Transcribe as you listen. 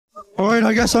Alright,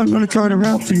 I guess I'm gonna try to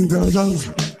rap for you guys.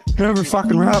 I've never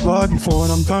fucking rap live before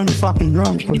and I'm kinda fucking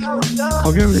drunk, but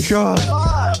I'll give it a shot.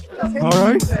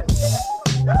 Alright?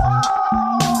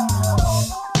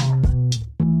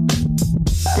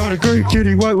 Got a great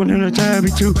kitty, white one and a tabby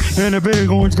too, and a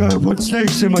big one's gotta put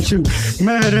snakes in my shoe.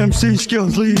 Mad MC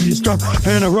skills leave you struck,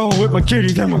 and I roll with my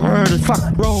kitty, then I heard it.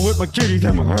 Fuck, roll with my kitty,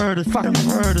 then I heard it. Fuck, I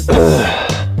heard it.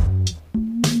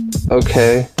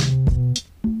 Okay.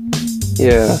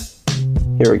 Yeah.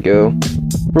 Here we go.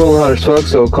 Rolling hard as fuck,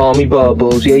 so call me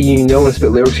Bubbles. Yeah, you know when I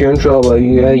spit lyrics, you're in trouble.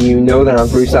 Yeah, you know that I'm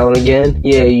freestyling again.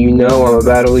 Yeah, you know I'm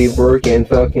about to leave work and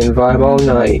fucking vibe all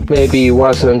night. Maybe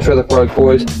watch some Trailer Park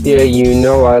Boys. Yeah, you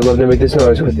know I love to make this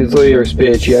noise with these lyrics,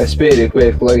 bitch. Yeah, I spit it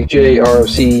quick like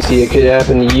JRC. See, it could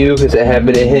happen to you, cause it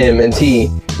happened to him and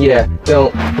T. Yeah,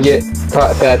 don't get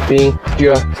caught fapping,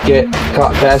 just get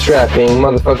caught fast rapping.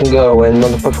 Motherfucking go and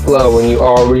motherfucking flow, and you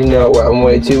already know I'm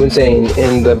way too insane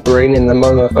in the brain and the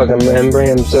motherfucking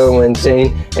membrane. I'm so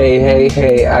insane. Hey, hey,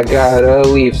 hey, I gotta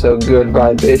leave, so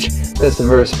goodbye, bitch. That's the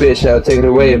verse, bitch. Now take it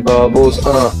away, Bubbles.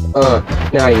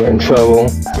 Now you're in trouble.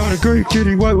 Got a great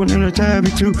kitty, white one and a tabby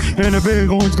too, and a big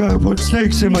one's gotta put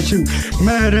snakes in my shoe.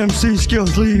 Mad MC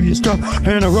skills leave you stuck,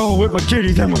 and I roll with my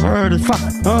kitty, then I heard it. Fuck,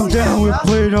 I'm down with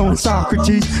Plato and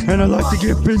Socrates, and I like to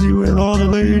get busy with all the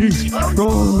ladies.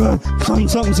 Rolling back,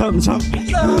 something.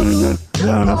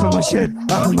 Down up in my shit,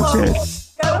 up in my shit.